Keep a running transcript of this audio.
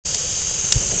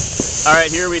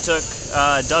Alright, here we took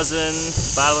a dozen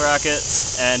bottle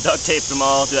rockets and duct taped them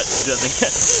all, duct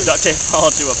taped them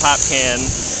all to a pop can.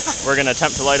 We're going to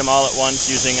attempt to light them all at once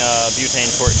using a butane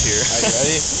torch here. Are you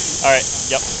ready? Alright,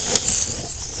 yep.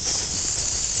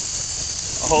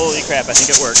 Holy crap, I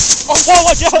think it works. Oh, whoa,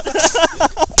 watch out!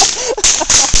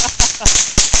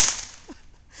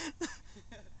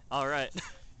 Alright.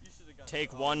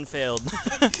 Take one failed.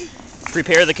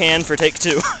 Prepare the can for take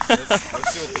two.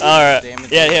 Alright.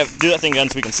 Yeah, do that thing again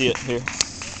so we can see it here. At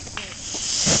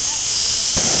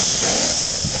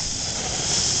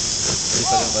least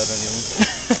I didn't let anyone.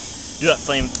 Do that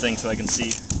flame thing so I can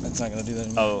see. That's not gonna do that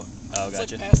anymore. Oh, gotcha.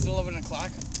 It's like past 11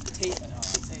 o'clock.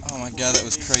 Oh my god, that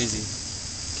was crazy.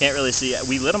 Can't really see.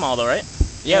 We lit them all though, right?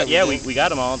 Yeah, we got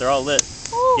them all. They're all lit.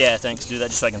 Woo. Yeah, thanks. Do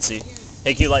that just so I can see.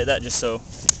 Hey, can you light that just so?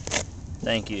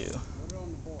 Thank you.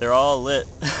 They're all lit.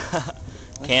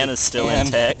 Can is still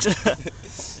intact.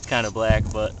 It's kind of black,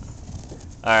 but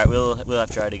all right, we'll have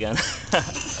to try it again.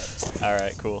 All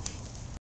right, cool.